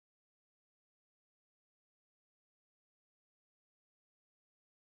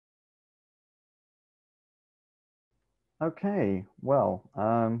Okay, well,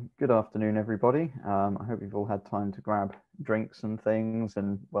 good afternoon, everybody. I hope you've all had time to grab drinks and things,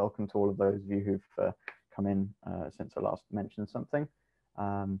 and welcome to all of those of you who've come in since I last mentioned something.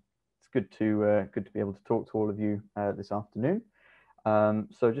 It's good to be able to talk to all of you this afternoon.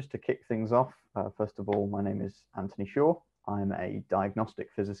 So just to kick things off, first of all, my name is Anthony Shaw. I'm a diagnostic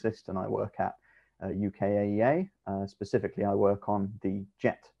physicist, and I work at UKAEA. Specifically, I work on the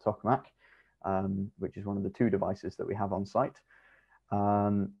JET tokamak, which is one of the two devices that we have on site.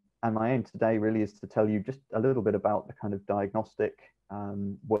 And my aim today really is to tell you just a little bit about the kind of diagnostic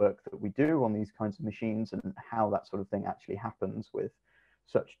work that we do on these kinds of machines and how that sort of thing actually happens with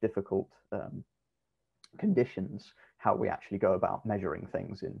such difficult conditions, how we actually go about measuring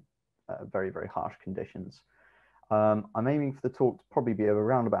things in very, very harsh conditions. I'm aiming for the talk to probably be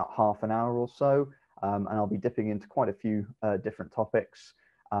around about half an hour or so, and I'll be dipping into quite a few different topics.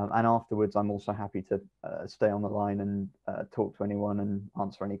 And afterwards, I'm also happy to stay on the line and talk to anyone and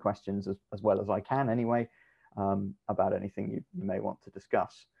answer any questions as well as I can anyway, about anything you may want to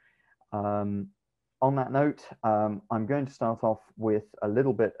discuss. On that note, I'm going to start off with a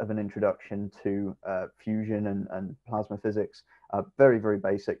little bit of an introduction to fusion and plasma physics, very, very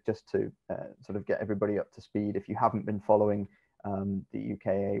basic, just to sort of get everybody up to speed if you haven't been following the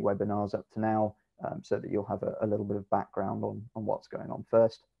UKAEA webinars up to now. So that you'll have a little bit of background on what's going on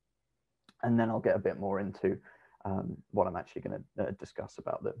first. And then I'll get a bit more into what I'm actually going to discuss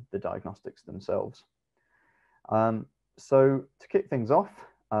about the diagnostics themselves. So to kick things off,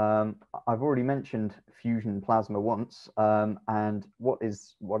 I've already mentioned fusion plasma once, and what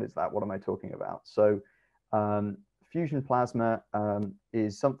is that? What am I talking about? So fusion plasma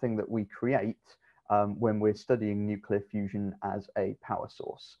is something that we create when we're studying nuclear fusion as a power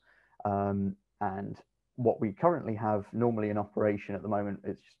source. And what we currently have normally in operation at the moment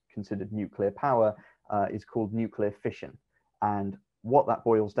is considered nuclear power, is called nuclear fission. And what that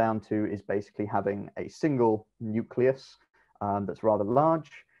boils down to is basically having a single nucleus that's rather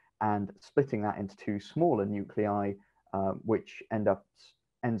large and splitting that into two smaller nuclei, which ends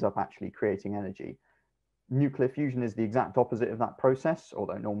up actually creating energy. Nuclear fusion is the exact opposite of that process,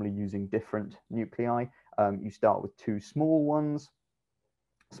 although normally using different nuclei. You start with two small ones,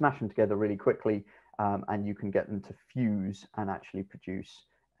 smash them together really quickly, and you can get them to fuse and actually produce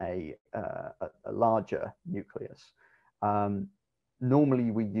a larger nucleus. Normally,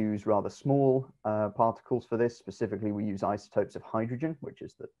 we use rather small particles for this. Specifically, we use isotopes of hydrogen, which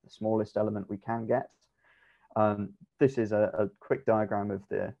is the smallest element we can get. This is a quick diagram of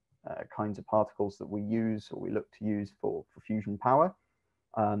the kinds of particles that we use or we look to use for fusion power.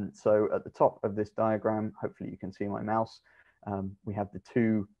 So at the top of this diagram, hopefully you can see my mouse, we have the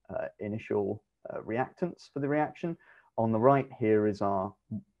two initial reactants for the reaction. On the right here is our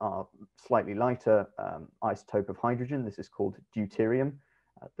slightly lighter isotope of hydrogen. This is called deuterium.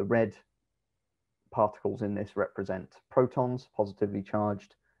 The red particles in this represent protons, positively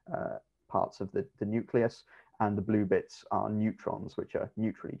charged parts of the nucleus, and the blue bits are neutrons, which are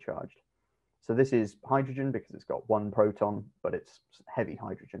neutrally charged. So this is hydrogen because it's got one proton, but it's heavy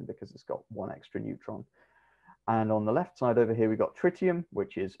hydrogen because it's got one extra neutron. And on the left side over here, we've got tritium,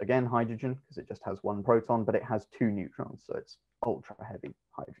 which is again hydrogen because it just has one proton, but it has two neutrons. So it's ultra heavy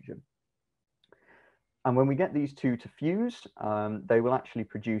hydrogen. And when we get these two to fuse, they will actually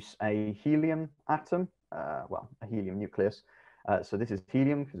produce a helium atom, well, a helium nucleus. So this is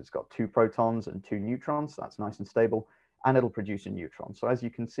helium because it's got two protons and two neutrons. So that's nice and stable. And it'll produce a neutron. So as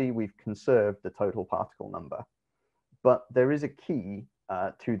you can see, we've conserved the total particle number. But there is a key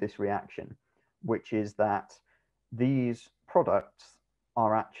to this reaction, which is that these products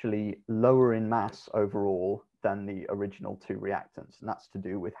are actually lower in mass overall than the original two reactants, and that's to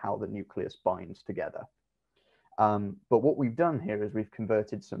do with how the nucleus binds together. But what we've done here is we've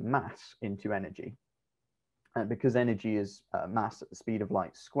converted some mass into energy. And because energy is mass at the speed of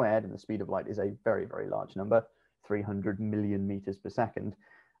light squared, and the speed of light is a very, very large number, 300 million meters per second,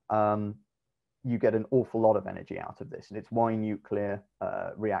 you get an awful lot of energy out of this. And it's why nuclear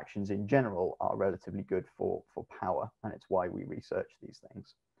reactions in general are relatively good for power. And it's why we research these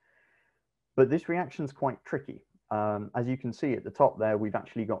things. But this reaction is quite tricky. As you can see at the top there, we've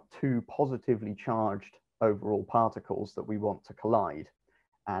actually got two positively charged overall particles that we want to collide.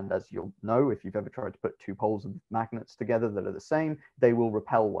 And as you'll know, if you've ever tried to put two poles of magnets together that are the same, they will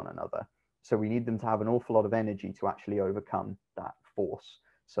repel one another. So we need them to have an awful lot of energy to actually overcome that force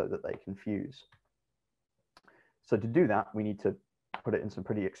so that they can fuse. So to do that, we need to put it in some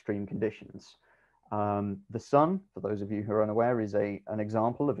pretty extreme conditions. The sun, for those of you who are unaware, is an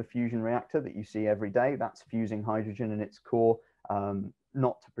example of a fusion reactor that you see every day. That's fusing hydrogen in its core,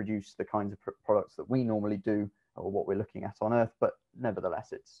 not to produce the kinds of products that we normally do, or what we're looking at on Earth, but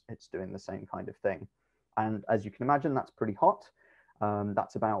nevertheless, it's doing the same kind of thing. And as you can imagine, that's pretty hot.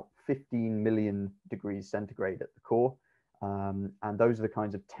 That's about 15 million degrees centigrade at the core. And those are the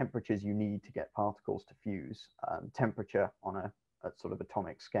kinds of temperatures you need to get particles to fuse. Temperature on a sort of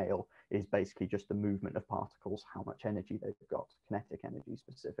atomic scale is basically just the movement of particles, how much energy they've got, kinetic energy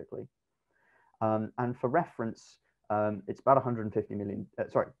specifically. And for reference, it's about 150 million,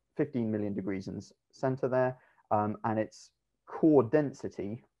 15 million degrees in the center there. And its core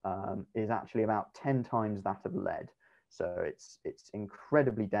density is actually about 10 times that of lead. So it's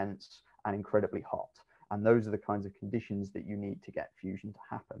incredibly dense and incredibly hot. And those are the kinds of conditions that you need to get fusion to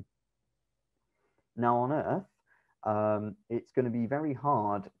happen. Now on Earth, it's going to be very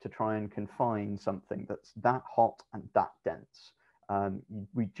hard to try and confine something that's that hot and that dense.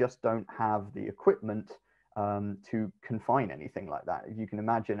 We just don't have the equipment to confine anything like that. If you can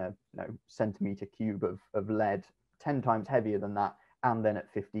imagine a centimeter cube of lead 10 times heavier than that, and then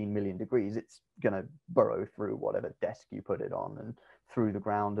at 15 million degrees, it's going to burrow through whatever desk you put it on and through the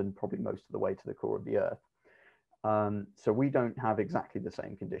ground and probably most of the way to the core of the Earth. So we don't have exactly the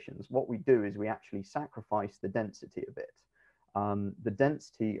same conditions. What we do is we actually sacrifice the density a bit. The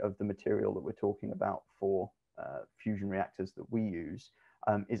density of the material that we're talking about for fusion reactors that we use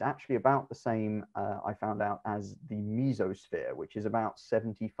is actually about the same, I found out, as the mesosphere, which is about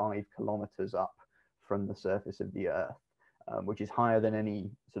 75 kilometers up from the surface of the Earth, which is higher than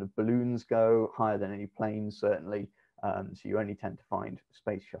any sort of balloons go, higher than any planes, certainly. So you only tend to find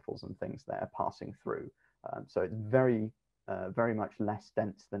space shuttles and things there passing through. So it's very, very much less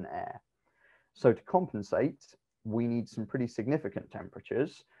dense than air. So to compensate, we need some pretty significant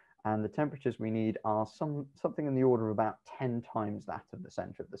temperatures. And the temperatures we need are something in the order of about 10 times that of the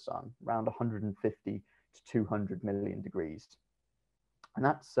center of the sun, around 150 to 200 million degrees. And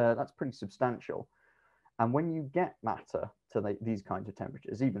that's pretty substantial. And when you get matter to these kinds of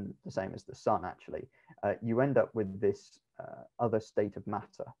temperatures, even the same as the sun, actually, you end up with this other state of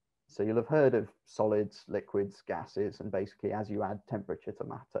matter. So you'll have heard of solids, liquids, gases, and basically as you add temperature to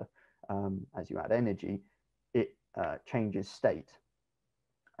matter, as you add energy, it changes state.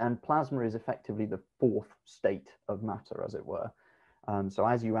 And plasma is effectively the fourth state of matter, as it were. So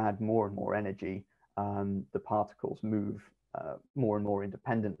as you add more and more energy, the particles move more and more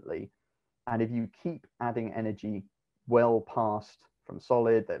independently. And if you keep adding energy well past from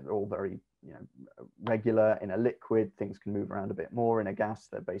solid, they're all very regular. In a liquid, things can move around a bit more. In a gas,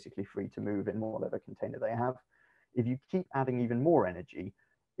 they're basically free to move in whatever container they have. If you keep adding even more energy,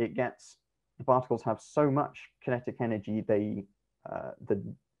 the particles have so much kinetic energy, the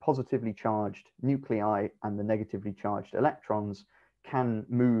positively charged nuclei and the negatively charged electrons can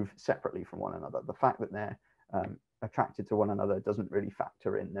move separately from one another. The fact that they're attracted to one another doesn't really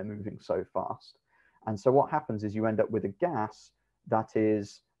factor in. They're moving so fast. And so what happens is you end up with a gas that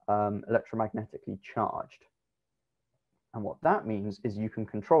is electromagnetically charged. And what that means is you can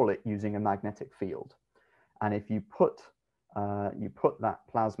control it using a magnetic field. And if you put that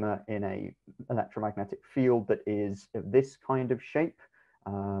plasma in a electromagnetic field that is of this kind of shape,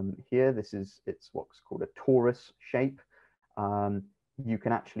 here, it's what's called a torus shape. You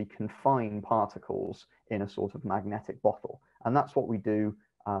can actually confine particles in a sort of magnetic bottle. And that's what we do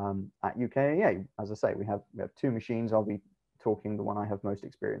at UKAEA. As I say, we have two machines. I'll be talking, the one I have most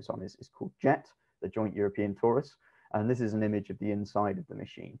experience on is called JET, the Joint European Torus. And this is an image of the inside of the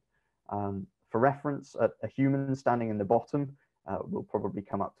machine. For reference, a human standing in the bottom will probably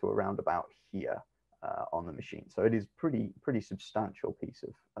come up to around about here on the machine. So it is pretty substantial piece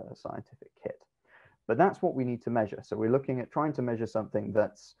of scientific kit. But that's what we need to measure. So we're looking at trying to measure something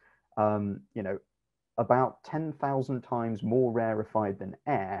that's, about 10,000 times more rarefied than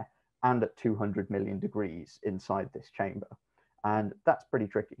air and at 200 million degrees inside this chamber. And that's pretty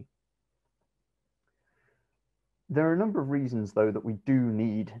tricky. There are a number of reasons, though, that we do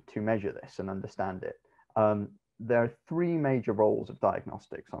need to measure this and understand it. There are three major roles of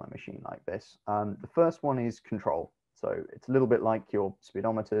diagnostics on a machine like this. The first one is control. So it's a little bit like your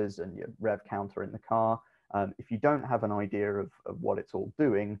speedometers and your rev counter in the car. If you don't have an idea of what it's all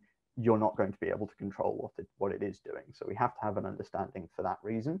doing, you're not going to be able to control what it is doing. So we have to have an understanding for that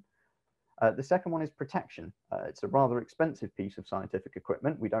reason. The second one is protection. It's a rather expensive piece of scientific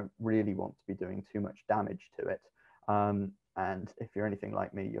equipment. We don't really want to be doing too much damage to it. And if you're anything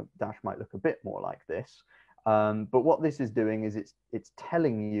like me, your dash might look a bit more like this. But what this is doing is it's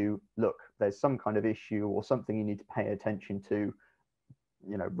telling you, look, there's some kind of issue or something you need to pay attention to,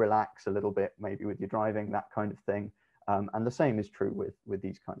 relax a little bit, maybe with your driving, that kind of thing. And the same is true with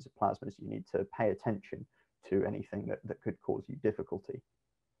these kinds of plasmas. You need to pay attention to anything that could cause you difficulty.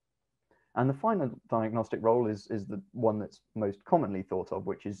 And the final diagnostic role is the one that's most commonly thought of,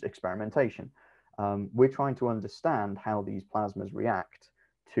 which is experimentation. We're trying to understand how these plasmas react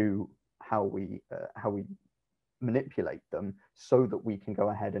to how we manipulate them so that we can go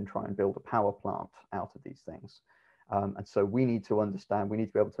ahead and try and build a power plant out of these things. And so we need to understand, we need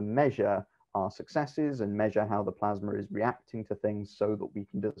to be able to measure our successes and measure how the plasma is reacting to things so that we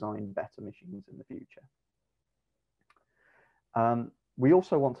can design better machines in the future. We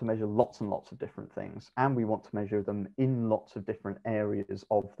also want to measure lots and lots of different things, and we want to measure them in lots of different areas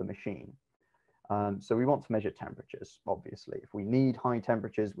of the machine. So we want to measure temperatures, obviously. If we need high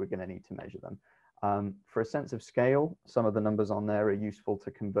temperatures, we're going to need to measure them. For a sense of scale, some of the numbers on there are useful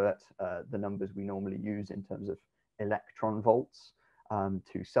to convert the numbers we normally use in terms of electron volts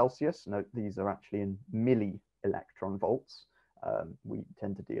to Celsius. Note these are actually in milli-electron volts. We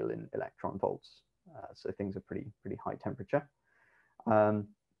tend to deal in electron volts, so things are pretty high temperature.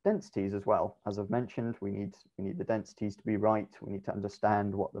 Densities as well, as I've mentioned, we need the densities to be right. We need to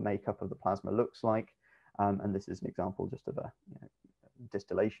understand what the makeup of the plasma looks like, and this is an example just of a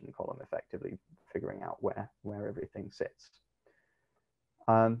distillation column, effectively figuring out where everything sits.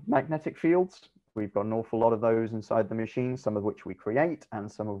 Magnetic fields, we've got an awful lot of those inside the machine, some of which we create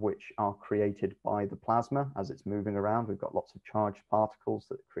and some of which are created by the plasma as it's moving around. We've got lots of charged particles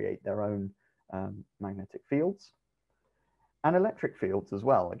that create their own magnetic fields. And electric fields as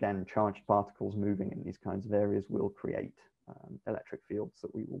well. Again, charged particles moving in these kinds of areas will create electric fields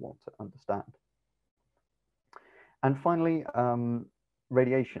that we will want to understand. And finally,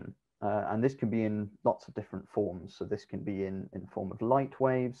 radiation. And this can be in lots of different forms. So this can be in form of light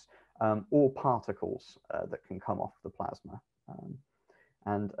waves or particles that can come off the plasma.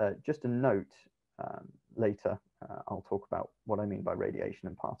 And just a note, later I'll talk about what I mean by radiation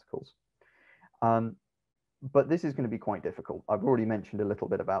and particles. But this is going to be quite difficult. I've already mentioned a little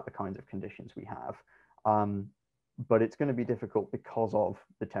bit about the kinds of conditions we have, but it's going to be difficult because of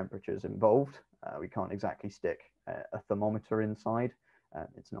the temperatures involved. We can't exactly stick a thermometer inside.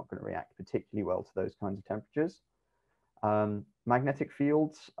 It's not going to react particularly well to those kinds of temperatures. Magnetic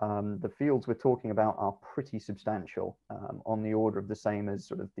fields, the fields we're talking about are pretty substantial, on the order of the same as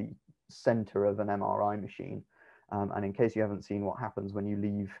sort of the center of an MRI machine. And in case you haven't seen what happens when you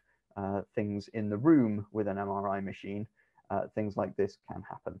leave things in the room with an MRI machine, things like this can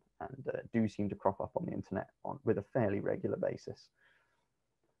happen and do seem to crop up on the internet with a fairly regular basis.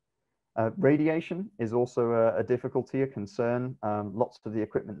 Radiation is also a difficulty, a concern. Lots of the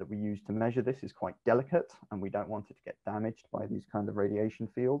equipment that we use to measure this is quite delicate and we don't want it to get damaged by these kind of radiation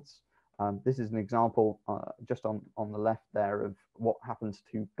fields. This is an example just on the left there of what happens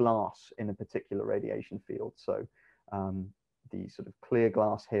to glass in a particular radiation field. So the sort of clear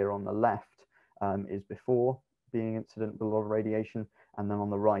glass here on the left is before being incident with a lot of radiation, and then on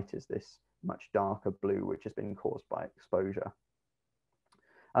the right is this much darker blue, which has been caused by exposure.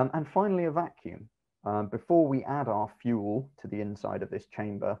 And finally, a vacuum. Before we add our fuel to the inside of this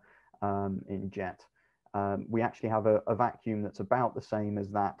chamber in jet, we actually have a vacuum that's about the same as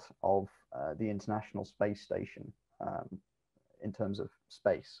that of the International Space Station in terms of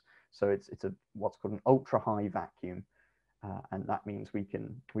space. So it's what's called an ultra-high vacuum. And that means we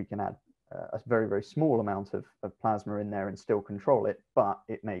can add a very, very small amount of plasma in there and still control it, but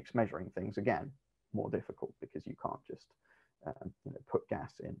it makes measuring things, again, more difficult because you can't just put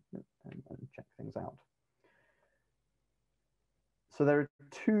gas in and check things out. So there are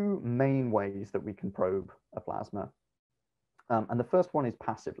two main ways that we can probe a plasma. And the first one is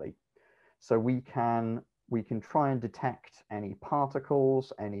passively. So we can try and detect any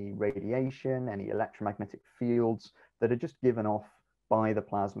particles, any radiation, any electromagnetic fields that are just given off by the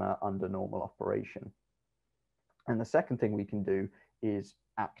plasma under normal operation. And the second thing we can do is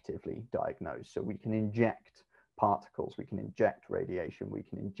actively diagnose. So we can inject particles, we can inject radiation, we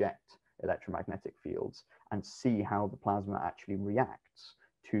can inject electromagnetic fields and see how the plasma actually reacts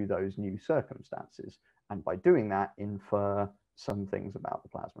to those new circumstances. And by doing that, infer some things about the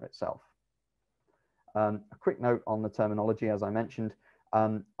plasma itself. A quick note on the terminology, as I mentioned,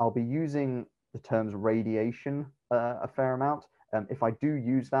 I'll be using the terms radiation a fair amount. If I do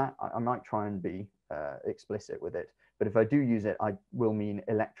use that, I might try and be explicit with it. But if I do use it, I will mean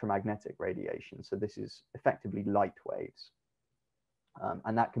electromagnetic radiation. So this is effectively light waves.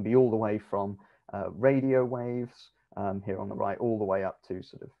 And that can be all the way from radio waves here on the right, all the way up to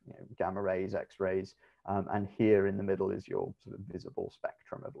sort of gamma rays, X-rays. And here in the middle is your sort of visible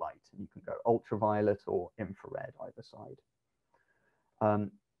spectrum of light. You can go ultraviolet or infrared either side.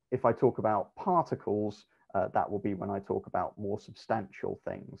 If I talk about particles, that will be when I talk about more substantial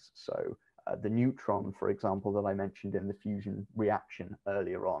things. So the neutron, for example, that I mentioned in the fusion reaction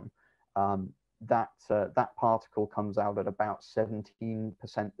earlier on, that particle comes out at about 17%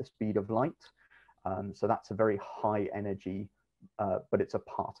 the speed of light. So that's a very high energy, but it's a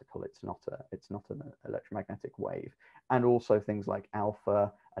particle. It's not an electromagnetic wave. And also things like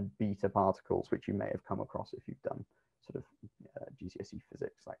alpha and beta particles, which you may have come across if you've done sort of GCSE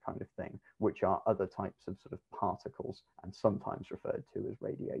physics, that kind of thing, which are other types of sort of particles and sometimes referred to as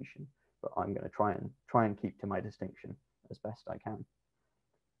radiation. But I'm going to try and keep to my distinction as best I can.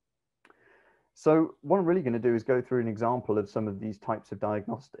 So what I'm really going to do is go through an example of some of these types of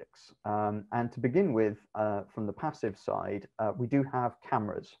diagnostics. And to begin with, from the passive side, we do have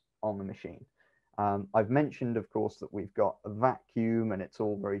cameras on the machine. I've mentioned, of course, that we've got a vacuum and it's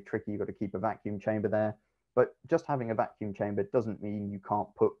all very tricky. You've got to keep a vacuum chamber there. But just having a vacuum chamber doesn't mean you can't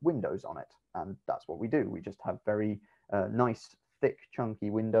put windows on it. And that's what we do. We just have very nice, thick, chunky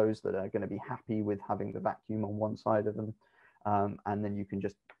windows that are going to be happy with having the vacuum on one side of them. And then you can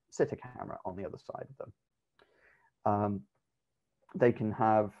just sit a camera on the other side of them. They can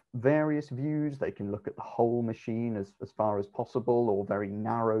have various views. They can look at the whole machine as far as possible, or very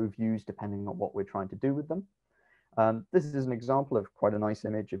narrow views depending on what we're trying to do with them. This is an example of quite a nice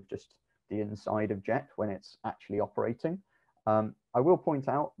image of just the inside of JET when it's actually operating. I will point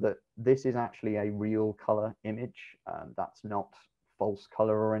out that this is actually a real color image. That's not false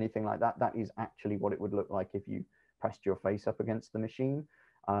color or anything like that. That is actually what it would look like if you pressed your face up against the machine.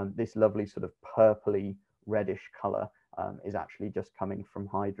 This lovely sort of purpley reddish color is actually just coming from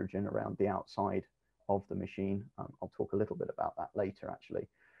hydrogen around the outside of the machine. I'll talk a little bit about that later, actually.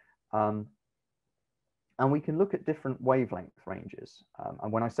 And we can look at different wavelength ranges.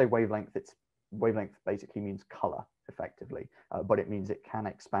 And when I say wavelength, wavelength basically means color, effectively, but it means it can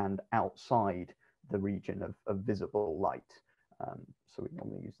expand outside the region of visible light. So we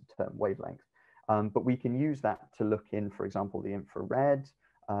normally use the term wavelength. But we can use that to look in, for example, the infrared.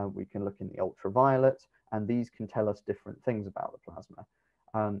 We can look in the ultraviolet, and these can tell us different things about the plasma.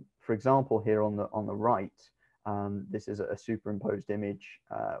 For example, here on the right, this is a superimposed image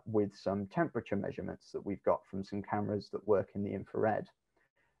with some temperature measurements that we've got from some cameras that work in the infrared.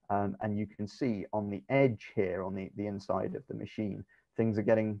 And you can see on the edge here, on the inside of the machine, things are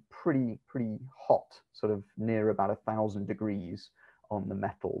getting pretty hot, sort of near about 1,000 degrees on the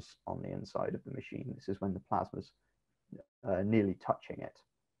metals on the inside of the machine. This is when the plasma's nearly touching it.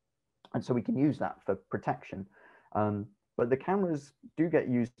 And so we can use that for protection. But the cameras do get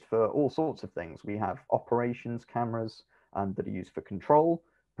used for all sorts of things. We have operations cameras that are used for control,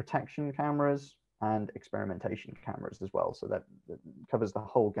 protection cameras, and experimentation cameras as well. So that covers the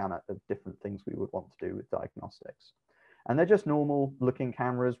whole gamut of different things we would want to do with diagnostics. And they're just normal looking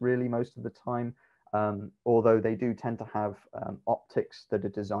cameras really most of the time, although they do tend to have optics that are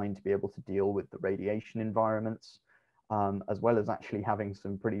designed to be able to deal with the radiation environments, as well as actually having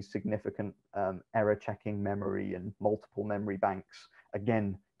some pretty significant error checking memory and multiple memory banks,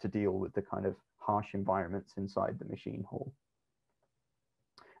 again, to deal with the kind of harsh environments inside the machine hall.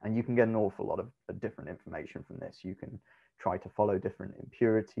 And you can get an awful lot of different information from this. You can try to follow different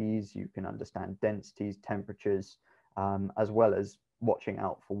impurities, you can understand densities, temperatures, as well as watching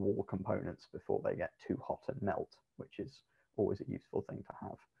out for wall components before they get too hot and melt, which is always a useful thing to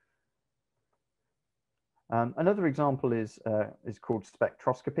have. Another example is called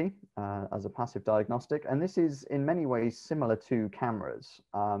spectroscopy as a passive diagnostic, and this is in many ways similar to cameras.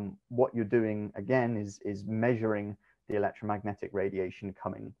 What you're doing again is measuring the electromagnetic radiation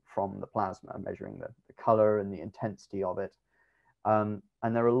coming from the plasma, measuring the color and the intensity of it. And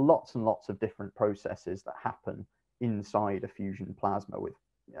there are lots and lots of different processes that happen inside a fusion plasma with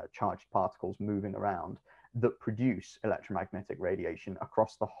charged particles moving around that produce electromagnetic radiation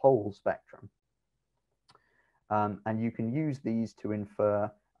across the whole spectrum. And you can use these to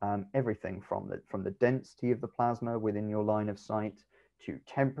infer everything from the density of the plasma within your line of sight to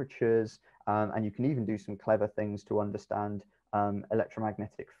temperatures, and you can even do some clever things to understand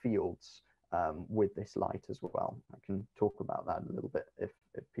electromagnetic fields with this light as well. I can talk about that a little bit if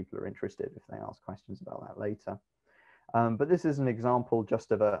people are interested, if they ask questions about that later. But this is an example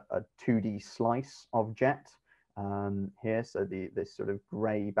just of a 2D slice of JET. Here, so this sort of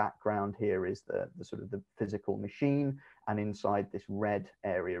gray background here is the sort of the physical machine, and inside this red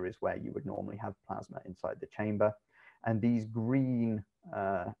area is where you would normally have plasma inside the chamber. And these green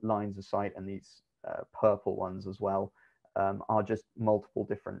lines of sight and these purple ones as well are just multiple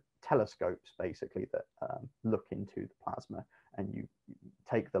different telescopes basically that look into the plasma, and you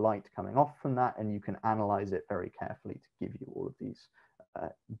take the light coming off from that and you can analyze it very carefully to give you all of these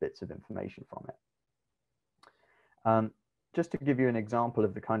bits of information from it. Just to give you an example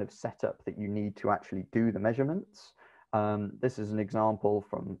of the kind of setup that you need to actually do the measurements, This is an example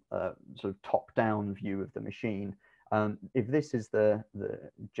from a sort of top-down view of the machine. If this is the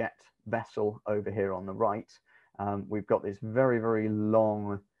jet vessel over here on the right, we've got this very, very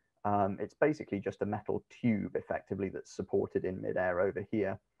long, it's basically just a metal tube effectively that's supported in midair over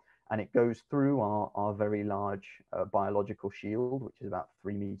here. And it goes through our very large biological shield, which is about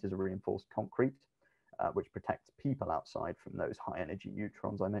 3 meters of reinforced concrete, which protects people outside from those high energy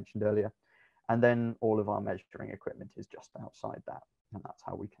neutrons I mentioned earlier. And then all of our measuring equipment is just outside that. And that's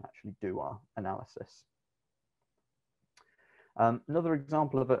how we can actually do our analysis. Another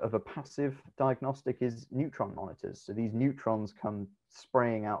example of a passive diagnostic is neutron monitors. So these neutrons come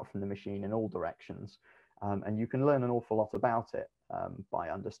spraying out from the machine in all directions. And you can learn an awful lot about it by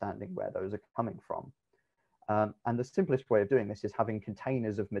understanding where those are coming from. And the simplest way of doing this is having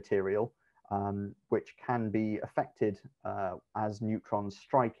containers of material which can be affected as neutrons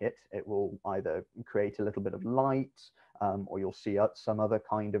strike it. It will either create a little bit of light, or you'll see some other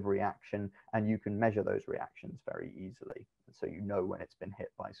kind of reaction, and you can measure those reactions very easily. So you know when it's been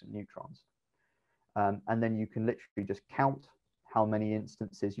hit by some neutrons. And then you can literally just count how many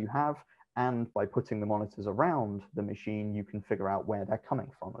instances you have, and by putting the monitors around the machine, you can figure out where they're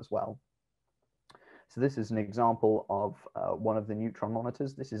coming from as well. So this is an example of one of the neutron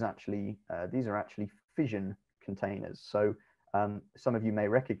monitors. This is actually, these are actually fission containers. So some of you may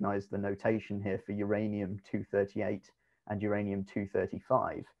recognize the notation here for uranium-238 and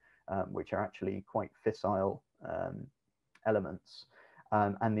uranium-235, which are actually quite fissile elements.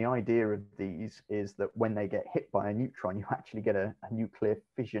 And the idea of these is that when they get hit by a neutron, you actually get a nuclear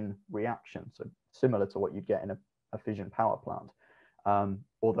fission reaction. So similar to what you'd get in a fission power plant,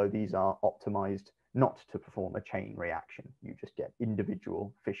 although these are optimized not to perform a chain reaction. You just get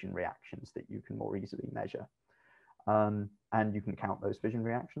individual fission reactions that you can more easily measure. And you can count those fission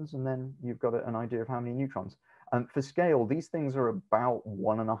reactions, and then you've got an idea of how many neutrons. For scale, these things are about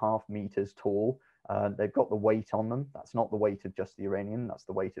 1.5 meters tall. They've got the weight on them. That's not the weight of just the uranium. That's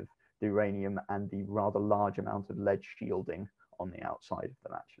the weight of the uranium and the rather large amount of lead shielding on the outside of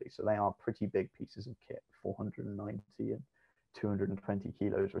them, actually. So they are pretty big pieces of kit, 490 and 220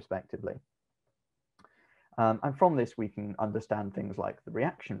 kilos, respectively. And from this, we can understand things like the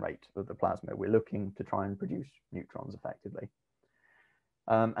reaction rate of the plasma. We're looking to try and produce neutrons effectively.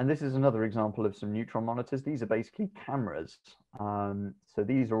 And this is another example of some neutron monitors. These are basically cameras. So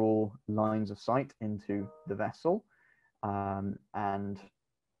these are all lines of sight into the vessel. And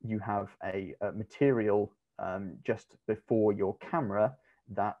you have a material just before your camera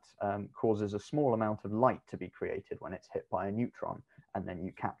that causes a small amount of light to be created when it's hit by a neutron. And then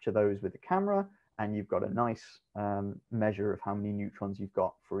you capture those with the camera, and you've got a nice measure of how many neutrons you've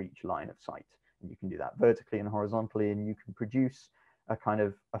got for each line of sight. And you can do that vertically and horizontally, and you can produce a kind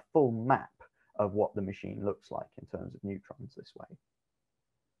of a full map of what the machine looks like in terms of neutrons this way.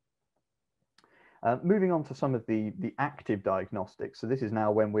 Moving on to some of the active diagnostics. So this is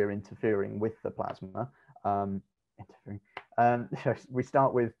now when we're interfering with the plasma. We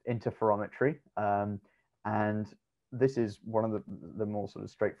start with interferometry, and this is one of the more sort of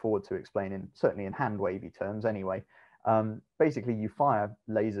straightforward to explain, certainly in hand wavy terms anyway. Basically, you fire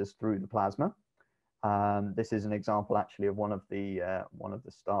lasers through the plasma. This is an example actually of one of the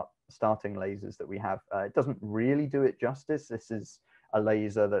starting lasers that we have. It doesn't really do it justice. This is a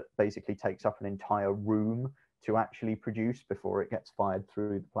laser that basically takes up an entire room to actually produce before it gets fired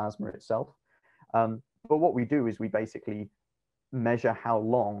through the plasma itself. But what we do is we basically measure how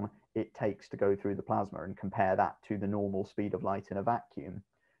long it takes to go through the plasma and compare that to the normal speed of light in a vacuum.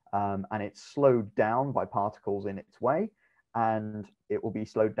 And it's slowed down by particles in its way, and it will be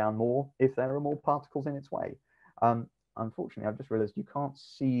slowed down more if there are more particles in its way. Unfortunately, I've just realized you can't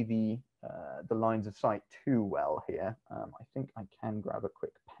see the lines of sight too well here. I think I can grab a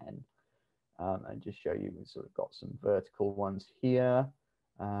quick pen and just show you. We've sort of got some vertical ones here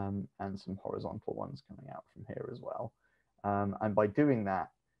and some horizontal ones coming out from here as well. And by doing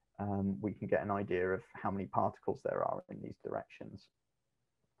that, we can get an idea of how many particles there are in these directions.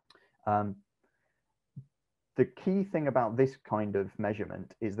 The key thing about this kind of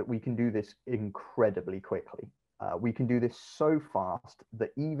measurement is that we can do this incredibly quickly. We can do this so fast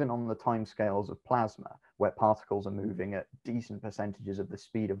that even on the timescales of plasma, where particles are moving at decent percentages of the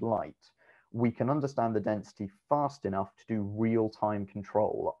speed of light, we can understand the density fast enough to do real-time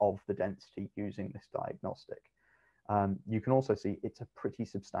control of the density using this diagnostic. You can also see it's a pretty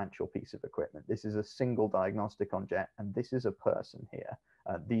substantial piece of equipment. This is a single diagnostic on jet, and this is a person here.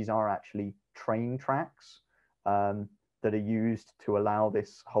 These are actually train tracks that are used to allow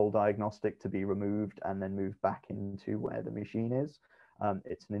this whole diagnostic to be removed and then moved back into where the machine is.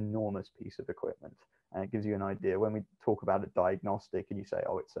 It's an enormous piece of equipment. And it gives you an idea. When we talk about a diagnostic and you say,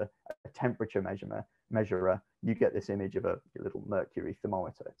 oh, it's a temperature measurer, you get this image of a little mercury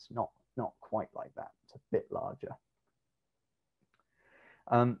thermometer. It's not quite like that. It's a bit larger.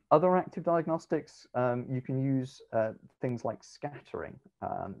 Other active diagnostics, you can use things like scattering.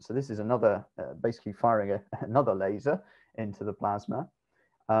 So this is another, basically firing another laser into the plasma.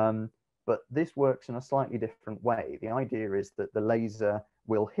 But this works in a slightly different way. The idea is that the laser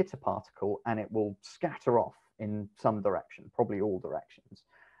will hit a particle and it will scatter off in some direction, probably all directions.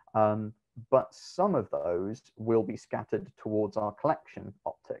 But some of those will be scattered towards our collection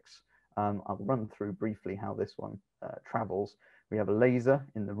optics. I'll run through briefly how this one travels. We have a laser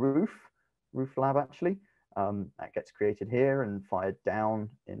in the roof lab actually, that gets created here and fired down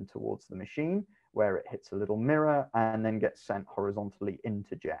in towards the machine, where it hits a little mirror and then gets sent horizontally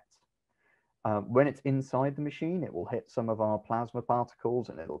into jet. When it's inside the machine, it will hit some of our plasma particles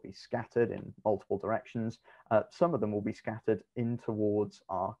and it'll be scattered in multiple directions. Some of them will be scattered in towards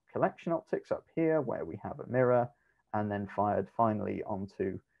our collection optics up here, where we have a mirror, and then fired finally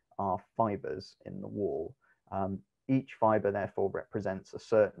onto our fibers in the wall. Each fiber therefore represents a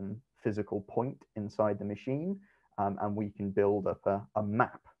certain physical point inside the machine, and we can build up a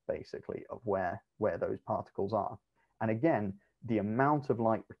map basically of where those particles are. And again, the amount of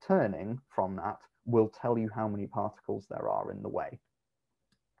light returning from that will tell you how many particles there are in the way.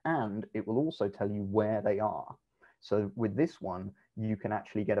 And it will also tell you where they are. So with this one, you can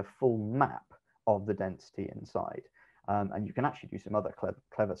actually get a full map of the density inside. And you can actually do some other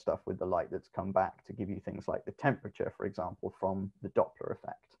clever stuff with the light that's come back to give you things like the temperature, for example, from the Doppler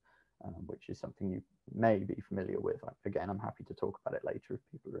effect, which is something you may be familiar with. Again, I'm happy to talk about it later if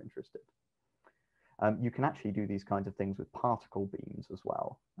people are interested. You can actually do these kinds of things with particle beams as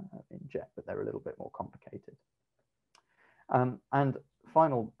well in jet, but they're a little bit more complicated. And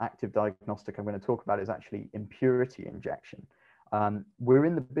final active diagnostic I'm going to talk about is actually impurity injection. We're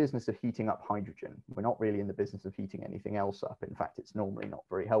in the business of heating up hydrogen. We're not really in the business of heating anything else up. In fact, it's normally not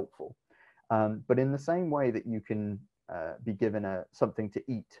very helpful. But in the same way that you can be given something to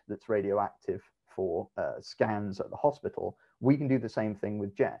eat that's radioactive for scans at the hospital, we can do the same thing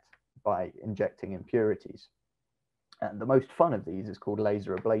with jet by injecting impurities. And the most fun of these is called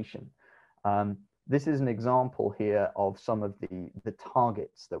laser ablation. This is an example here of some of the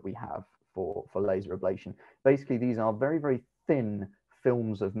targets that we have for laser ablation. Basically, these are very, very thin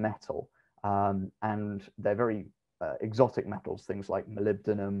films of metal, and they're very exotic metals, things like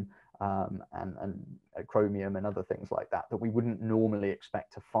molybdenum and chromium and other things like that we wouldn't normally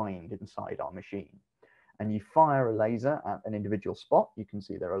expect to find inside our machine. And you fire a laser at an individual spot. You can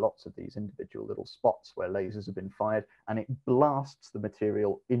see there are lots of these individual little spots where lasers have been fired, and it blasts the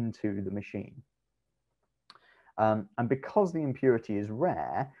material into the machine. And because the impurity is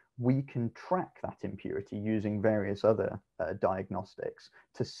rare, we can track that impurity using various other diagnostics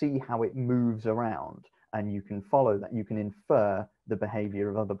to see how it moves around, and you can follow that. You can infer the behavior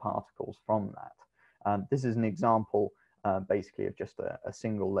of other particles from that. This is an example basically of just a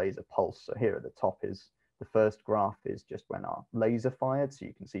single laser pulse. So here at the top is the first graph is just when our laser fired, so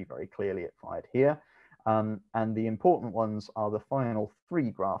you can see very clearly it fired here. And the important ones are the final three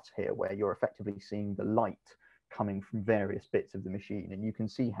graphs here, where you're effectively seeing the light coming from various bits of the machine. And you can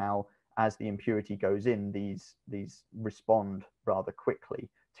see how, as the impurity goes in, these respond rather quickly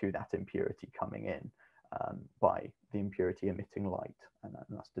to that impurity coming in by the impurity emitting light, and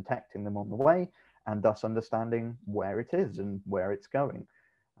thus detecting them on the way, and thus understanding where it is and where it's going.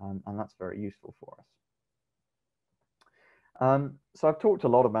 And that's very useful for us. So I've talked a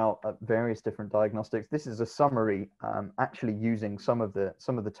lot about various different diagnostics. This is a summary, actually using some of the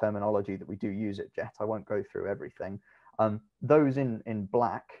terminology that we do use at JET. I won't go through everything. Those in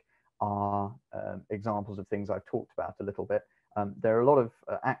black are examples of things I've talked about a little bit. There are a lot of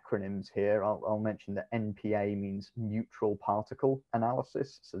acronyms here. I'll mention that NPA means neutral particle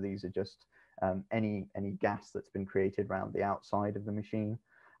analysis. So these are just any gas that's been created around the outside of the machine.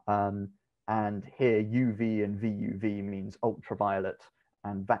 And here UV and VUV means ultraviolet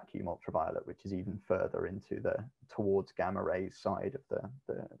and vacuum ultraviolet, which is even further into towards gamma rays side of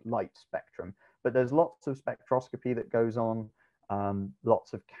the light spectrum. But there's lots of spectroscopy that goes on,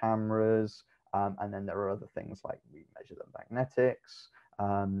 lots of cameras, and then there are other things like we measure the magnetics.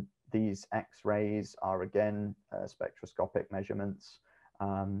 These X-rays are again spectroscopic measurements.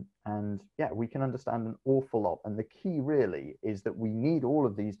 And yeah, we can understand an awful lot. And the key really is that we need all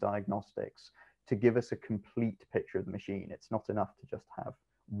of these diagnostics to give us a complete picture of the machine. It's not enough to just have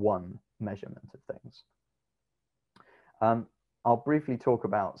one measurement of things. I'll briefly talk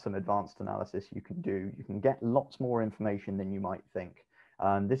about some advanced analysis you can do. You can get lots more information than you might think.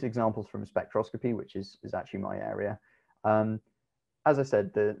 This example is from spectroscopy, which is actually my area. As I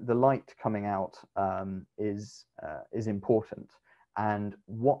said, the light coming out is important, and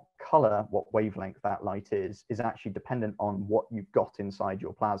what color, what wavelength that light is actually dependent on what you've got inside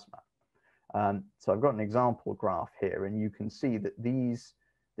your plasma. So I've got an example graph here, and you can see that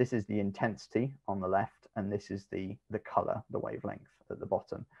this is the intensity on the left, and this is the color, the wavelength at the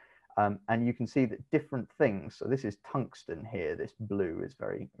bottom. And you can see that different things, so this is tungsten here, this blue is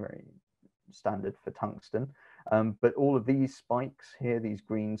very, very standard for tungsten. But all of these spikes here, these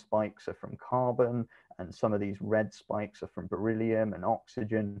green spikes are from carbon, and some of these red spikes are from beryllium and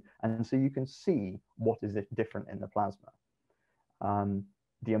oxygen. And so you can see what is different in the plasma.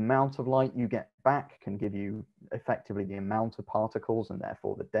 The amount of light you get back can give you effectively the amount of particles and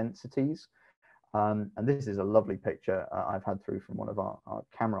therefore the densities. And this is a lovely picture I've had through from one of our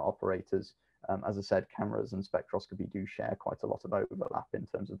camera operators. As I said, cameras and spectroscopy do share quite a lot of overlap in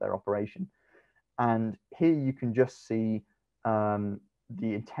terms of their operation. And here you can just see the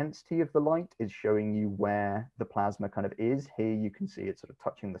intensity of the light is showing you where the plasma kind of is. Here you can see it sort of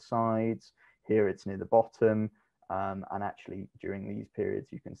touching the sides. Here it's near the bottom. And actually during these periods,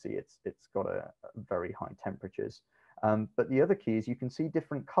 you can see it's got a very high temperatures. But the other key is you can see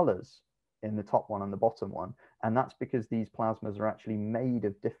different colors in the top one and the bottom one. And that's because these plasmas are actually made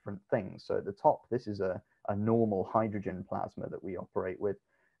of different things. So at the top, this is a normal hydrogen plasma that we operate with.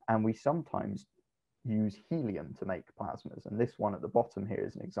 And we sometimes use helium to make plasmas. And this one at the bottom here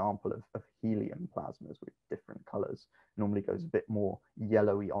is an example of helium plasmas with different colors. Normally goes a bit more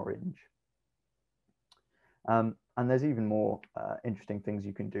yellowy orange. And there's even more interesting things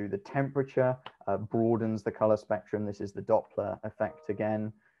you can do. The temperature broadens the color spectrum. This is the Doppler effect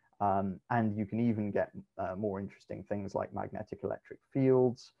again. And you can even get more interesting things like magnetic electric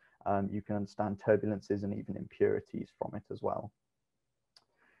fields. You can understand turbulences and even impurities from it as well.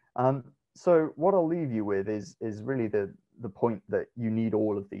 So what I'll leave you with is really the point that you need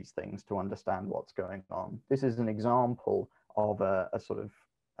all of these things to understand what's going on. This is an example of a sort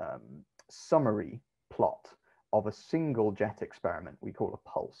of summary plot of a single jet experiment we call a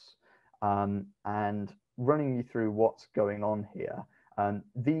pulse, and running you through what's going on here.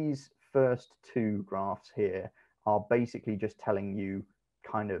 These first two graphs here are basically just telling you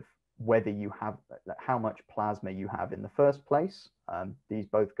kind of whether you have, how much plasma you have in the first place. These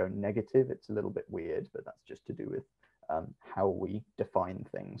both go negative. It's a little bit weird, but that's just to do with how we define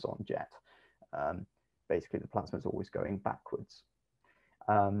things on jet. Basically, the plasma is always going backwards.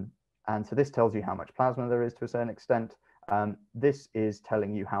 And so this tells you how much plasma there is to a certain extent. This is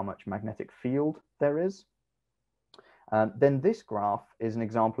telling you how much magnetic field there is. Then this graph is an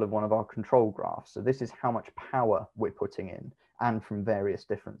example of one of our control graphs. So this is how much power we're putting in, and from various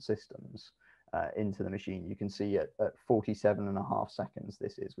different systems into the machine. You can see at 47.5 seconds,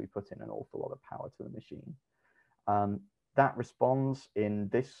 we put in an awful lot of power to the machine. That responds in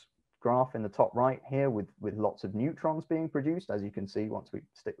this graph in the top right here with lots of neutrons being produced. As you can see, once we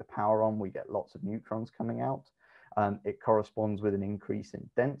stick the power on, we get lots of neutrons coming out. It corresponds with an increase in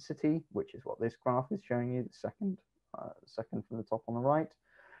density, which is what this graph is showing you, the second from the top on the right.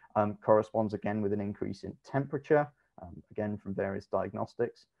 Corresponds again with an increase in temperature, again from various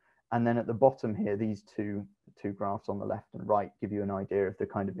diagnostics. And then at the bottom here, these two graphs on the left and right give you an idea of the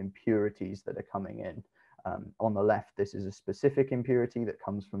kind of impurities that are coming in. On the left, this is a specific impurity that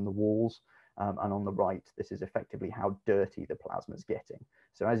comes from the walls. And on the right, this is effectively how dirty the plasma is getting.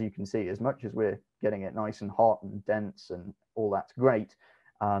 So as you can see, as much as we're getting it nice and hot and dense and all that's great,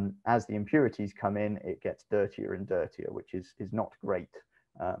 as the impurities come in, it gets dirtier and dirtier, which is not great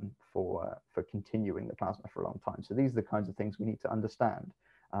for continuing the plasma for a long time. So these are the kinds of things we need to understand.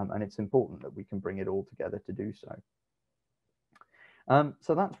 And it's important that we can bring it all together to do so.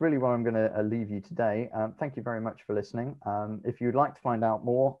 So that's really where I'm going to leave you today. Thank you very much for listening. If you'd like to find out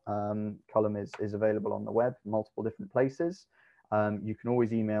more, Column is available on the web, multiple different places. You can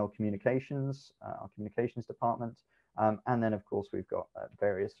always email communications, our communications department. And then, of course, we've got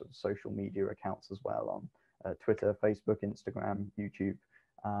various sort of social media accounts as well on Twitter, Facebook, Instagram, YouTube,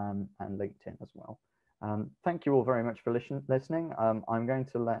 and LinkedIn as well. Thank you all very much for listening. I'm going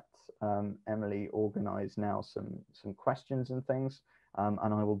to let Emily organize now some questions and things,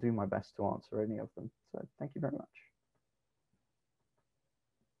 and I will do my best to answer any of them. So thank you very much.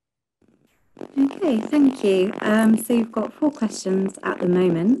 Okay, thank you. So you've got 4 questions at the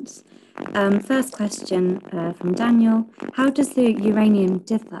moment. First question from Daniel: how does the uranium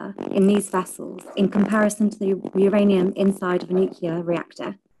differ in these vessels in comparison to the uranium inside of a nuclear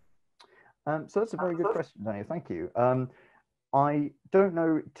reactor? So that's a very good question, Daniel. Thank you. I don't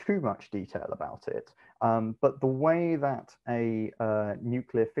know too much detail about it. But the way that a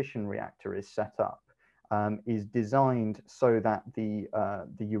nuclear fission reactor is set up is designed so that the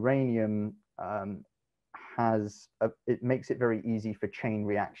uranium it makes it very easy for chain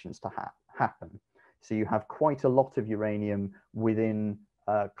reactions to happen. So you have quite a lot of uranium within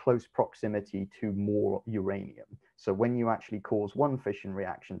close proximity to more uranium. So when you actually cause one fission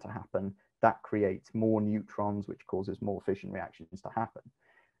reaction to happen, that creates more neutrons, which causes more fission reactions to happen.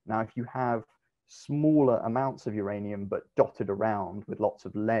 Now, if you have smaller amounts of uranium but dotted around with lots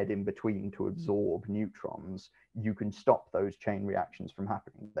of lead in between to absorb neutrons, you can stop those chain reactions from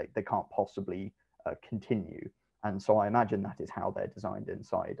happening. They can't possibly continue. And so I imagine that is how they're designed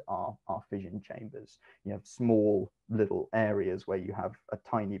inside our fission chambers. You have small little areas where you have a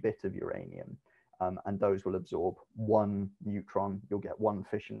tiny bit of uranium, and those will absorb one neutron. You'll get one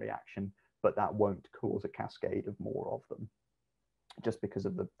fission reaction, but that won't cause a cascade of more of them, just because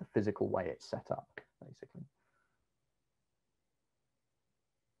of the physical way it's set up, basically.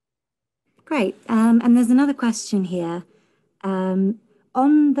 Great. And there's another question here.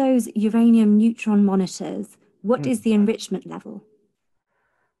 On those uranium neutron monitors, what is the enrichment level?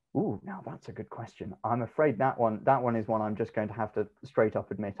 Ooh, now that's a good question. I'm afraid that one is one I'm just going to have to straight up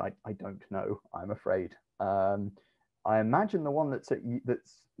admit I don't know, I'm afraid. I imagine the one that's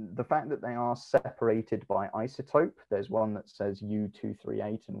the fact that they are separated by isotope. There's one that says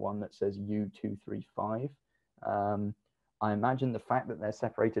U238 and one that says U235. I imagine the fact that they're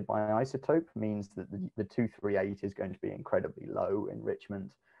separated by isotope means that the 238 is going to be incredibly low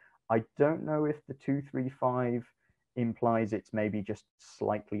enrichment. I don't know if the 235 implies it's maybe just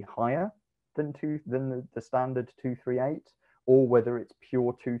slightly higher than the standard 238, or whether it's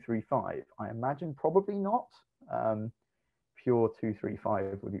pure 235. I imagine probably not. Pure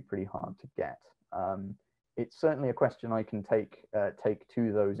 235 would be pretty hard to get. It's certainly a question I can take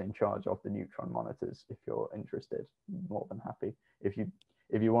to those in charge of the neutron monitors if you're interested. More than happy. If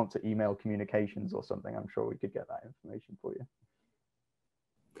you want to email communications or something, I'm sure we could get that information for you.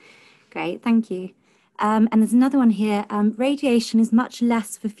 Great, thank you. And there's another one here. Radiation is much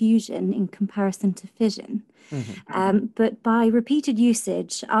less for fusion in comparison to fission. But by repeated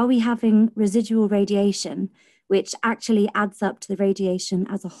usage, are we having residual radiation, which actually adds up to the radiation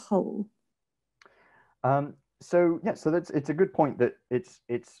as a whole? So it's a good point that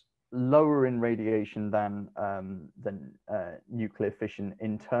it's lower in radiation than nuclear fission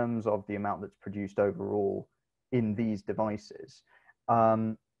in terms of the amount that's produced overall in these devices.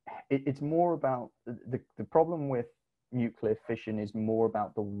 It's more about the problem with nuclear fission is more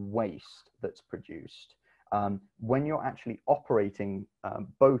about the waste that's produced. When you're actually operating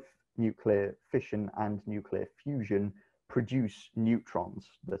both nuclear fission and nuclear fusion produce neutrons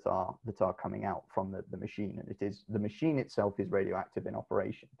that are coming out from the machine, and it is the machine itself is radioactive in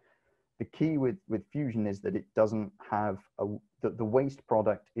operation. The key with fusion is that it doesn't have the waste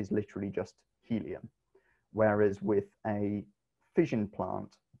product is literally just helium, whereas with a fission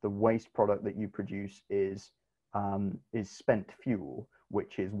plant, the waste product that you produce is spent fuel,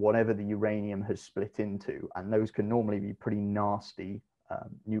 which is whatever the uranium has split into, and those can normally be pretty nasty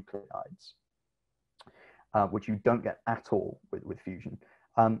nuclides, which you don't get at all with fusion.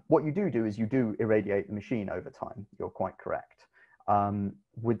 What you do is you do irradiate the machine over time. You're quite correct.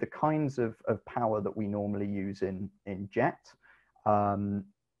 With the kinds of power that we normally use in jet, the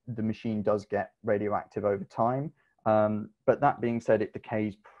machine does get radioactive over time. But that being said, it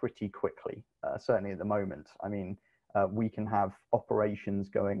decays pretty quickly, certainly at the moment. I mean, we can have operations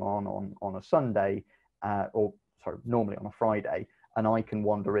going on a Sunday, normally on a Friday, and I can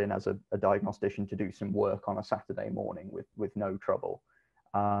wander in as a diagnostician to do some work on a Saturday morning with no trouble.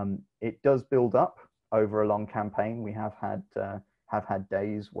 It does build up over a long campaign. We have had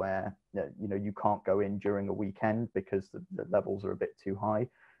days where you can't go in during a weekend because the levels are a bit too high.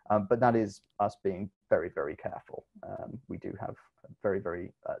 But that is us being very, very careful. We do have very,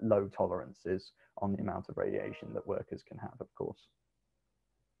 very low tolerances on the amount of radiation that workers can have, of course.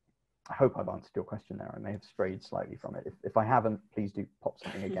 I hope I've answered your question there. I may have strayed slightly from it. If I haven't, please do pop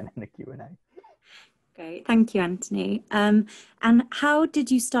something again in the Q&A. Great, thank you, Anthony. And how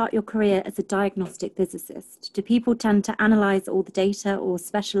did you start your career as a diagnostic physicist? Do people tend to analyze all the data or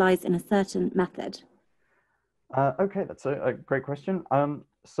specialize in a certain method? Okay, that's a great question.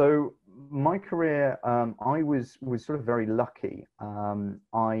 So my career, I was sort of very lucky.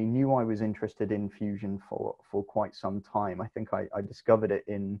 I knew I was interested in fusion for quite some time. I think I discovered it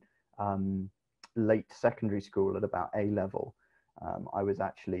in late secondary school at about A level.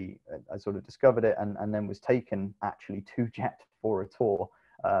 I sort of discovered it and then was taken actually to JET for a tour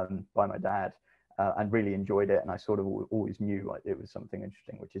by my dad and really enjoyed it. And I sort of always knew like it was something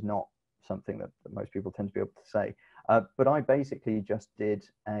interesting, which is not something that most people tend to be able to say. But I basically just did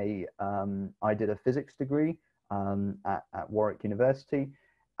I did a physics degree at Warwick University,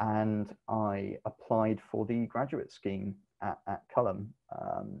 and I applied for the graduate scheme at Culham,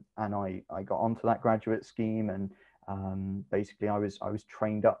 and I got onto that graduate scheme, and basically I was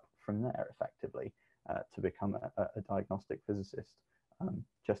trained up from there effectively to become a diagnostic physicist.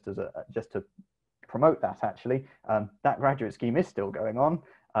 Just to promote that, actually, that graduate scheme is still going on,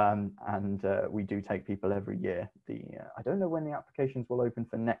 and we do take people every year. I don't know when the applications will open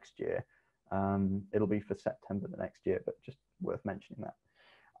for next year. It'll be for September the next year, but just worth mentioning that.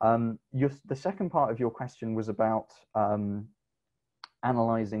 The second part of your question was about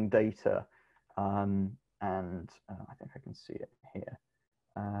analyzing data, and I think I can see it here.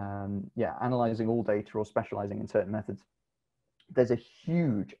 Yeah, analyzing all data or specializing in certain methods. There's a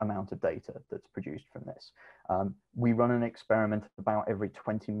huge amount of data that's produced from this. We run an experiment about every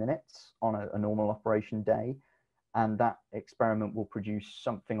 20 minutes on a normal operation day, and that experiment will produce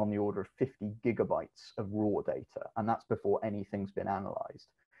something on the order of 50 gigabytes of raw data, and that's before anything's been analyzed.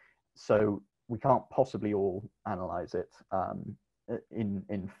 So we can't possibly all analyze it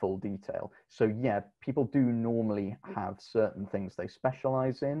in full detail. So yeah, people do normally have certain things they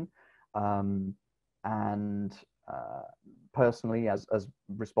specialize in, and personally, as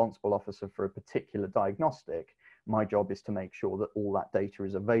responsible officer for a particular diagnostic, my job is to make sure that all that data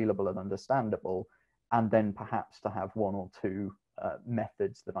is available and understandable, and then perhaps to have one or two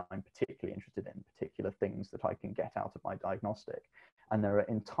methods that I'm particularly interested in, particular things that I can get out of my diagnostic. And there are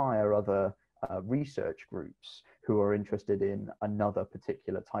entire other research groups who are interested in another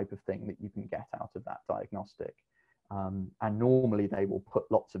particular type of thing that you can get out of that diagnostic. And normally they will put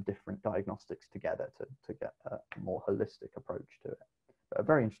lots of different diagnostics together to get a more holistic approach to it. But a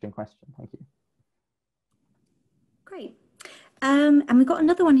very interesting question, thank you. Great. And we've got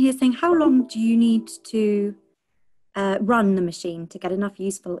another one here saying, how long do you need to run the machine to get enough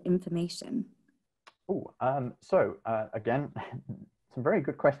useful information? Oh, again, some very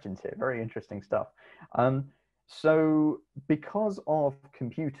good questions here, very interesting stuff. So because of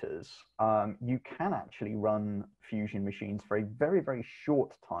computers, you can actually run fusion machines for a very, very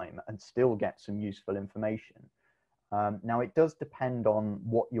short time and still get some useful information. Now, it does depend on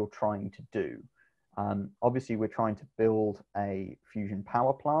what you're trying to do. Obviously, we're trying to build a fusion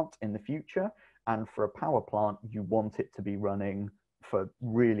power plant in the future. And for a power plant, you want it to be running for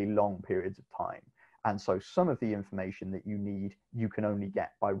really long periods of time. And so some of the information that you need, you can only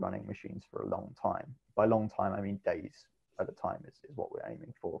get by running machines for a long time. By long time, I mean days at a time is what we're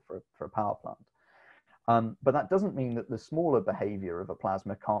aiming for a power plant. But that doesn't mean that the smaller behavior of a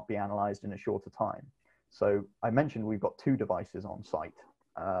plasma can't be analyzed in a shorter time. So I mentioned we've got two devices on site.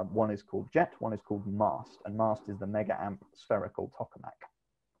 One is called JET, one is called MAST, and MAST is the mega amp spherical tokamak.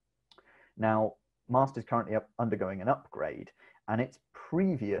 Now, MAST is currently undergoing an upgrade, and its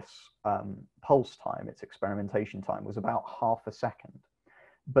previous pulse time, its experimentation time, was about ½ a second.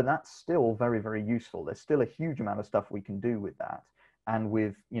 But that's still very, very useful. There's still a huge amount of stuff we can do with that. And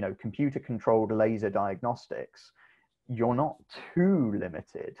with, you know, computer-controlled laser diagnostics, you're not too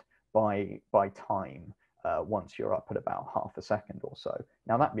limited by time once you're up at about ½ a second or so.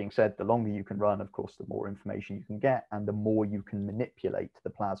 Now, that being said, the longer you can run, of course, the more information you can get, and the more you can manipulate the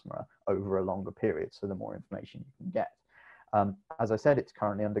plasma over a longer period, so the more information you can get. As I said, it's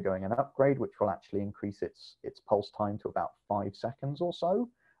currently undergoing an upgrade, which will actually increase its pulse time to about 5 seconds or so,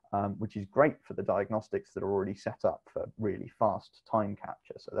 which is great for the diagnostics that are already set up for really fast time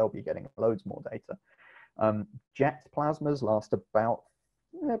capture. So they'll be getting loads more data. JET plasmas last about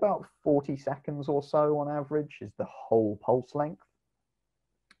 40 seconds or so on average, is the whole pulse length.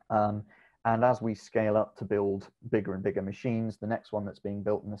 And as we scale up to build bigger and bigger machines, the next one that's being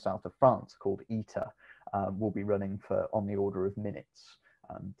built in the south of France, called ITER, will be running for on the order of minutes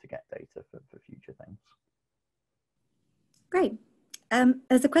to get data for future things. Great.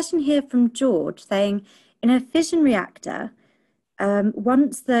 There's a question here from George saying, in a fission reactor,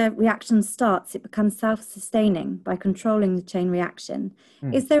 once the reaction starts, it becomes self-sustaining by controlling the chain reaction.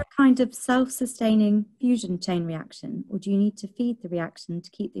 Is there a kind of self-sustaining fusion chain reaction, or do you need to feed the reaction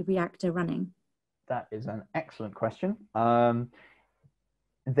to keep the reactor running? That is an excellent question.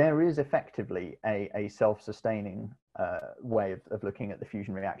 There is effectively a self-sustaining way of looking at the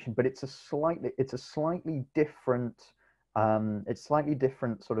fusion reaction, but it's a slightly different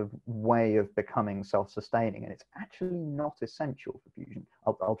sort of way of becoming self-sustaining, and it's actually not essential for fusion.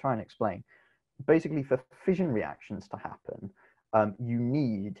 I'll try and explain. Basically, for fission reactions to happen, you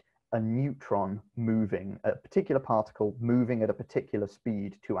need a neutron moving, a particular particle moving at a particular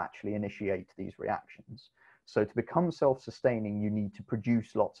speed to actually initiate these reactions. So to become self-sustaining, you need to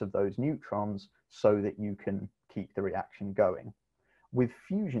produce lots of those neutrons so that you can keep the reaction going. With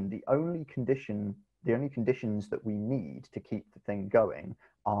fusion, the only conditions that we need to keep the thing going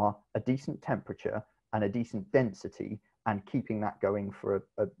are a decent temperature and a decent density, and keeping that going for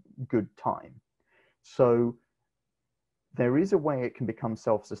a good time. So there is a way it can become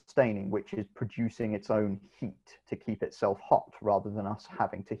self-sustaining, which is producing its own heat to keep itself hot rather than us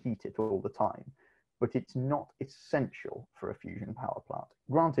having to heat it all the time. But it's not essential for a fusion power plant.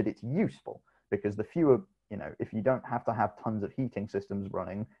 Granted, it's useful because the fewer, if you don't have to have tons of heating systems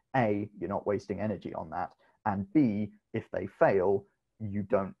running, A, you're not wasting energy on that, and B, if they fail, you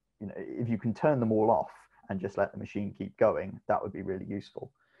don't, if you can turn them all off and just let the machine keep going, that would be really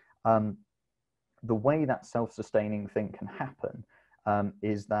useful. The way that self-sustaining thing can happen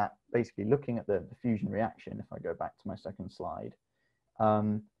is that basically looking at the fusion reaction, if I go back to my second slide,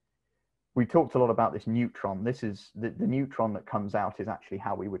 we talked a lot about this neutron. This is the neutron that comes out is actually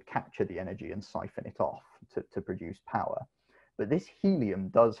how we would capture the energy and siphon it off to produce power. But this helium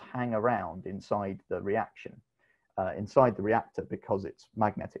does hang around inside the reaction, inside the reactor, because it's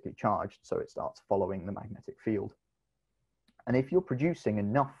magnetically charged, so it starts following the magnetic field. And if you're producing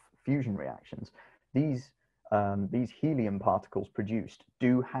enough fusion reactions, these helium particles produced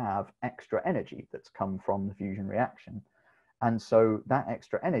do have extra energy that's come from the fusion reaction. And so that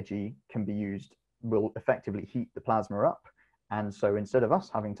extra energy can be used, will effectively heat the plasma up. And so instead of us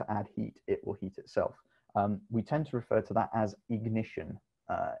having to add heat, it will heat itself. We tend to refer to that as ignition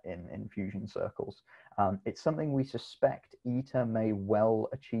in fusion circles. It's something we suspect ITER may well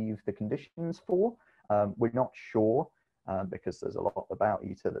achieve the conditions for. We're not sure. Because there's a lot about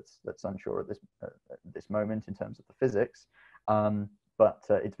ITER that's unsure at this moment in terms of the physics. But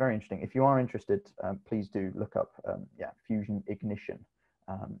it's very interesting. If you are interested, please do look up fusion ignition,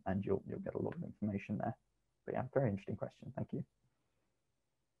 and you'll get a lot of information there. But yeah, very interesting question. Thank you.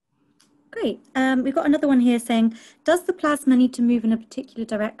 Great. We've got another one here saying, does the plasma need to move in a particular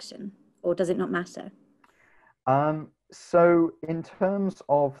direction, or does it not matter? So in terms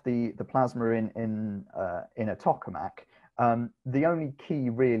of the plasma in a tokamak, the only key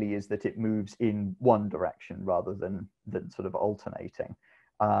really is that it moves in one direction rather than sort of alternating.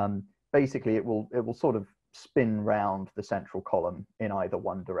 Basically, it will sort of spin round the central column in either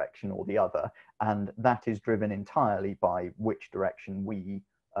one direction or the other, and that is driven entirely by which direction we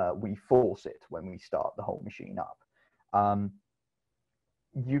force it when we start the whole machine up.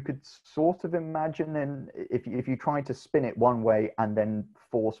 You could sort of imagine if you try to spin it one way and then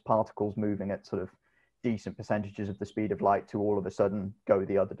force particles moving at sort of decent percentages of the speed of light to all of a sudden go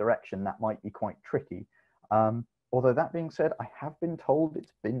the other direction, that might be quite tricky. Although that being said, I have been told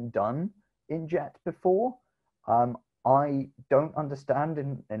it's been done in jet before. I don't understand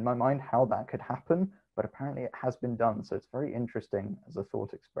in my mind how that could happen, but apparently it has been done. So it's very interesting as a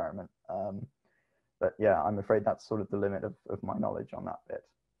thought experiment. But yeah, I'm afraid that's sort of the limit of my knowledge on that bit.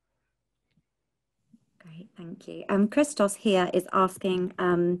 Great, thank you. Christos here is asking,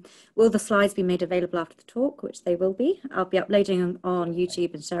 will the slides be made available after the talk, which they will be. I'll be uploading them on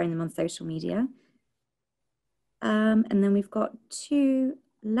YouTube and sharing them on social media. And then we've got two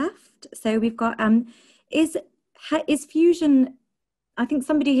left. So we've got, is fusion, I think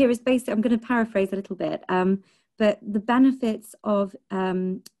somebody here is basically, I'm going to paraphrase a little bit, but the benefits of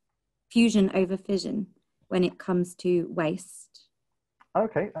fusion over fission when it comes to waste.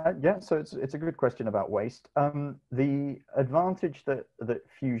 Okay, yeah, so it's a good question about waste. The advantage that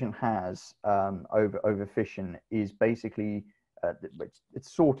fusion has over fission is basically,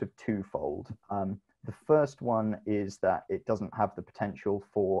 it's sort of twofold. The first one is that it doesn't have the potential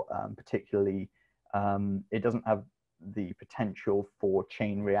for it doesn't have the potential for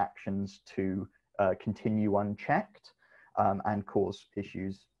chain reactions to continue unchecked and cause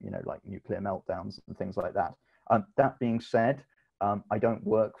issues, like nuclear meltdowns and things like that. That being said, I don't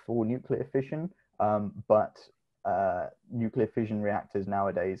work for nuclear fission, but nuclear fission reactors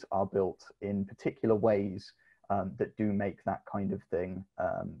nowadays are built in particular ways that do make that kind of thing,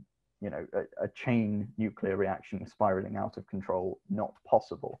 a chain nuclear reaction spiraling out of control not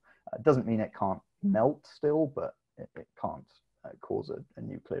possible. It doesn't mean it can't melt still, but it can't cause a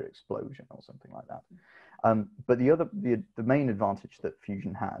nuclear explosion or something like that. But the main advantage that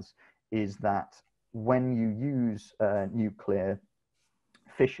fusion has is that when you use nuclear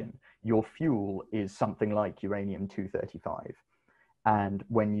fission, your fuel is something like uranium-235. And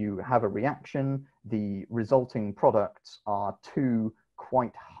when you have a reaction, the resulting products are two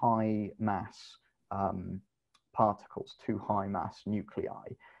quite high mass particles, two high mass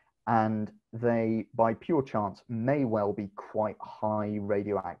nuclei. And they, by pure chance, may well be quite high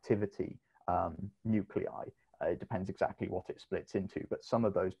radioactivity nuclei. It depends exactly what it splits into, but some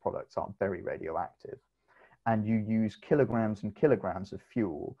of those products are very radioactive. And you use kilograms and kilograms of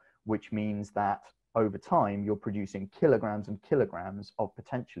fuel, which means that over time you're producing kilograms and kilograms of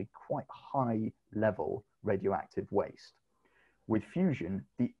potentially quite high level radioactive waste. With fusion,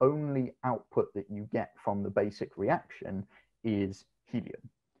 the only output that you get from the basic reaction is helium.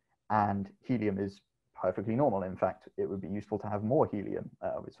 And helium is perfectly normal. In fact, it would be useful to have more helium.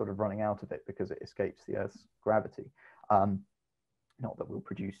 We're sort of running out of it because it escapes the Earth's gravity. Not that we'll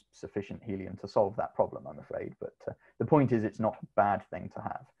produce sufficient helium to solve that problem, I'm afraid, but the point is it's not a bad thing to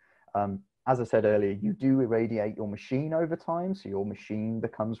have. As I said earlier, you do irradiate your machine over time, so your machine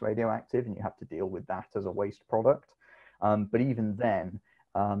becomes radioactive and you have to deal with that as a waste product. But even then,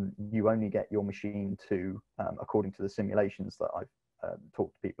 you only get your machine to, according to the simulations that I've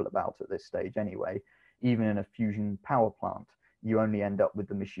talked to people about at this stage anyway, even in a fusion power plant, you only end up with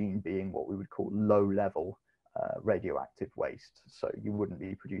the machine being what we would call low level radioactive waste. So you wouldn't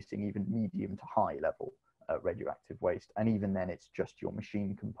be producing even medium to high level radioactive waste. And even then it's just your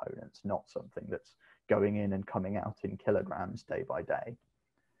machine components, not something that's going in and coming out in kilograms day by day.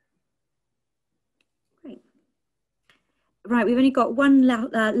 Great. Right, we've only got one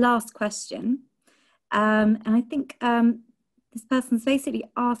last question. And I think this person's basically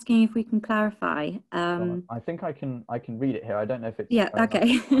asking if we can clarify. I think I can read it here. I don't know if it's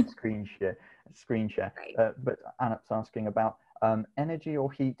okay. screen share, Great. but Anup's asking about energy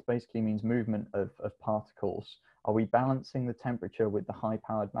or heat basically means movement of particles. Are we balancing the temperature with the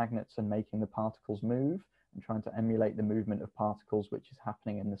high-powered magnets and making the particles move and trying to emulate the movement of particles which is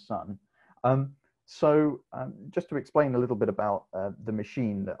happening in the sun? Just to explain a little bit about the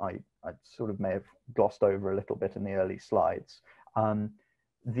machine that I sort of may have glossed over a little bit in the early slides.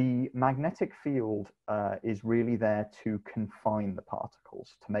 The magnetic field is really there to confine the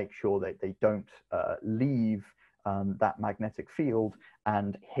particles, to make sure that they don't leave that magnetic field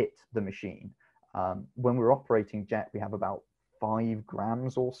and hit the machine. When we're operating jet, we have about 5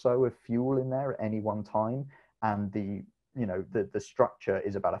 grams or so of fuel in there at any one time, and the structure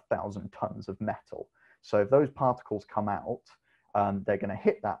is about 1,000 tons of metal. So if those particles come out, they're going to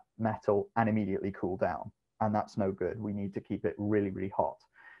hit that metal and immediately cool down. And that's no good. We need to keep it really, really hot.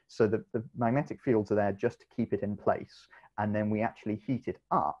 So the magnetic fields are there just to keep it in place. And then we actually heat it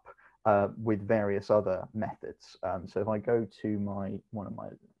up with various other methods. So if I go to my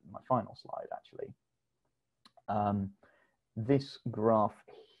final slide, actually, this graph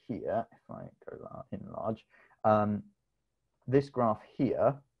here, if I go enlarge, this graph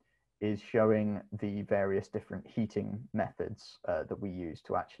here is showing the various different heating methods that we use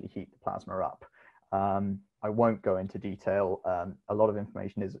to actually heat the plasma up. I won't go into detail. A lot of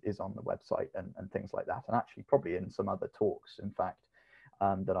information is on the website and things like that, and actually probably in some other talks, in fact,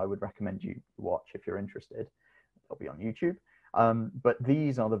 that I would recommend you watch if you're interested. They'll be on YouTube. But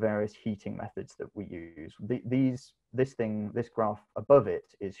these are the various heating methods that we use. This graph above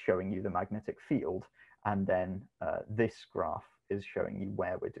it is showing you the magnetic field, and then this graph is showing you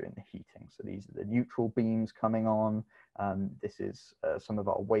where we're doing the heating. So these are the neutral beams coming on. This is some of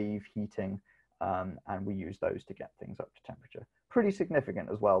our wave heating, and we use those to get things up to temperature. Pretty significant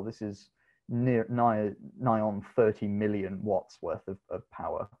as well. This is nigh on 30 million watts worth of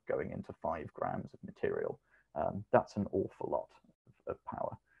power going into 5 grams of material. That's an awful lot of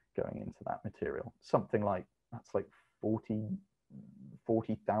power going into that material. Something like, that's like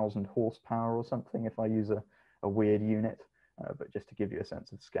 40,000 horsepower or something, if I use a weird unit, but just to give you a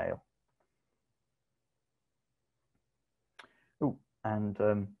sense of scale. Oh, and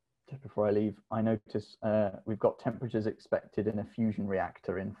just before I leave, I notice we've got temperatures expected in a fusion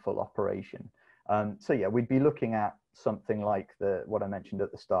reactor in full operation. So yeah, we'd be looking at something like what I mentioned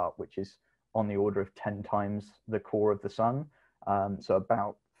at the start, which is on the order of 10 times the core of the sun. So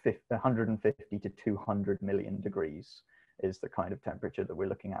about 150 to 200 million degrees is the kind of temperature that we're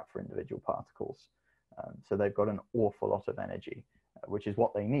looking at for individual particles. So they've got an awful lot of energy, which is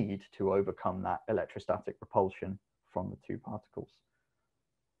what they need to overcome that electrostatic repulsion from the 2 particles.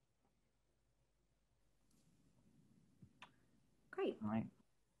 Great. I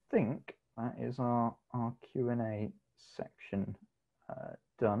think that is our Q&A section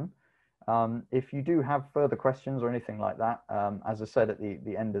done. If you do have further questions or anything like that, as I said at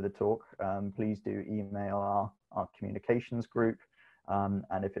the end of the talk, please do email our communications group.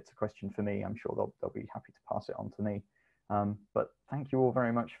 And if it's a question for me, I'm sure they'll be happy to pass it on to me. But thank you all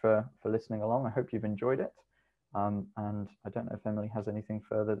very much for listening along. I hope you've enjoyed it. And I don't know if Emily has anything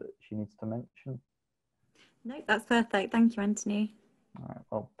further that she needs to mention. No, that's perfect. Thank you, Anthony. All right.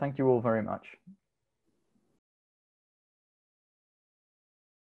 Well, thank you all very much.